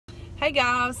Hey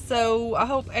guys, so I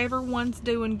hope everyone's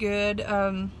doing good.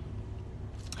 Haven't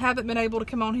been able to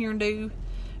come on here and do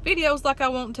videos like I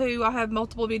want to. I have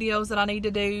multiple videos that I need to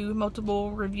do,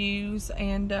 multiple reviews,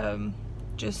 and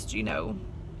just, you know,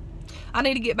 I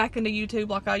need to get back into YouTube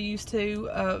like I used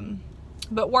to.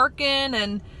 But working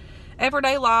and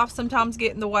everyday life sometimes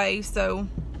get in the way, so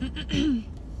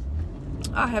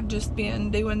I have just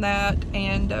been doing that,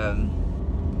 and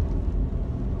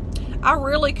I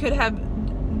really could have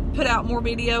put out more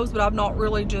videos, but I've not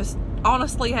really just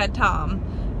honestly had time.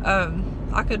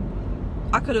 I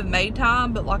could have made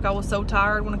time, but like I was so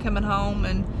tired when I'm coming home,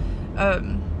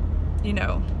 and you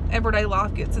know, everyday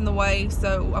life gets in the way,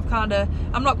 so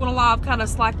I'm not gonna lie, I've kind of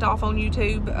slacked off on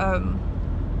YouTube.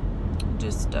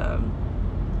 Just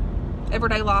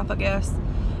everyday life, I guess.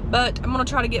 But I'm gonna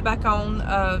try to get back on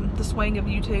the swing of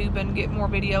YouTube and get more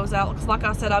videos out, because like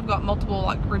I said, I've got multiple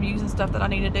like reviews and stuff that I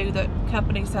need to do, that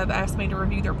companies have asked me to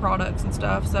review their products and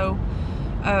stuff. So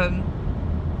I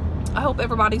hope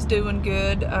everybody's doing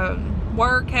good.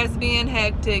 Work has been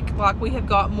hectic. Like, we have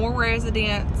got more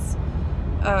residents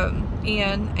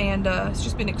in, and it's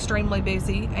just been extremely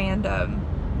busy, and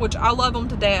which I love them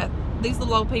to death. These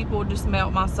little old people just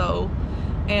melt my soul,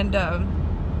 and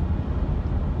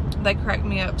they crack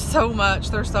me up so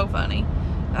much. They're so funny.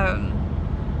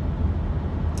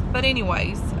 But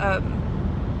anyways,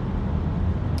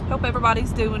 hope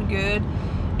everybody's doing good.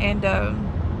 And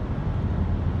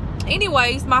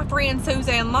anyways, my friend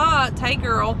Suzanne Lott, hey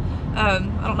girl, I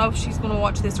don't know if she's going to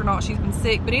watch this or not. She's been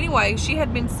sick, but anyway, she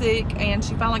had been sick and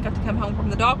she finally got to come home from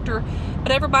the doctor.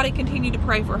 But everybody continued to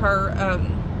pray for her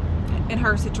in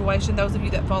her situation. Those of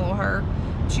you that follow her,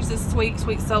 she's a sweet,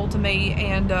 sweet soul to me,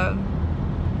 and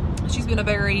she's been a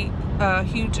very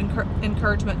huge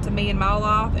encouragement to me in my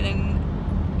life, and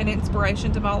an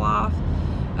inspiration to my life.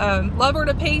 Love her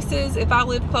to pieces. If I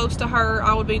lived close to her,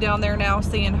 I would be down there now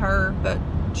seeing her, but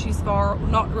she's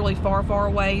not really far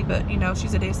away, but you know,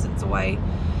 she's a distance away.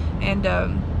 And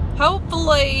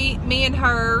hopefully me and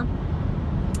her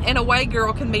and Away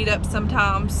Girl can meet up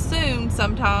sometimes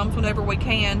whenever we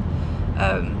can.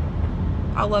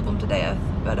 I love them to death,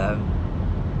 but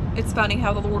it's funny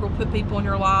how the Lord will put people in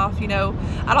your life. You know,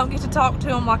 I don't get to talk to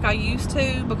them like I used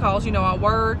to, because, you know, I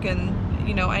work, and,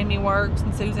 you know, Amy works,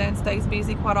 and Suzanne stays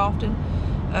busy quite often.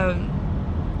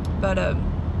 But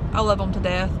I love them to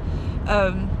death.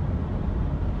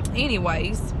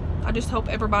 Anyways, I just hope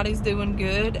everybody's doing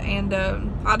good, and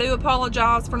I do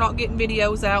apologize for not getting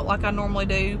videos out like I normally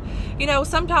do. You know,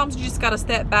 sometimes you just gotta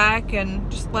step back and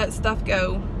just let stuff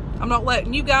go. I'm not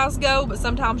letting you guys go, but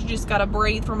sometimes you just gotta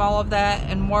breathe from all of that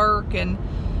and work, and,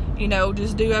 you know,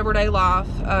 just do everyday life.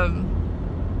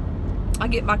 I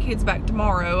get my kids back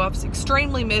tomorrow. I've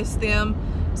extremely missed them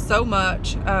so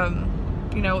much.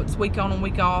 You know, it's week on and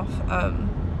week off.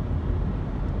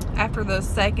 After the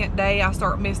second day, I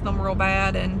start missing them real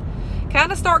bad and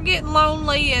kind of start getting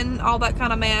lonely and all that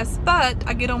kind of mess. But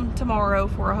I get them tomorrow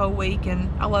for a whole week,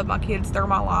 and I love my kids. They're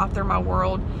my life. They're my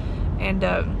world. And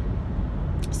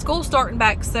school's starting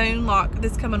back soon, like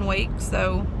this coming week,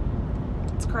 so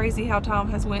it's crazy how time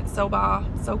has went by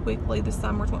so quickly. The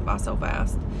summers went by so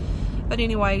fast. But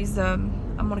anyways,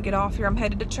 I'm gonna get off here. I'm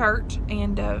headed to church,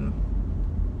 and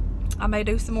I may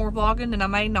do some more vlogging, and I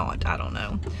may not, I don't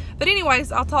know. But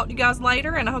anyways, I'll talk to you guys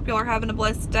later, and I hope y'all are having a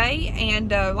blessed day.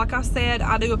 And like I said,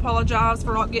 I do apologize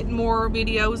for not getting more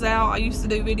videos out. I used to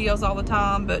do videos all the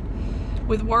time, but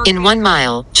with work, in 1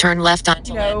 mile, turn left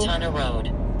onto Lantana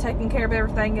Road. Taking care of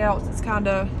everything else, it's kind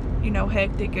of, you know,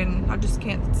 hectic, and I just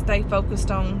can't stay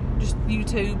focused on just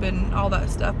YouTube and all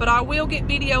that stuff. But I will get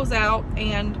videos out,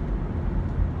 and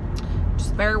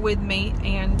just bear with me.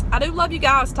 And I do love you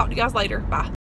guys. Talk to you guys later. Bye.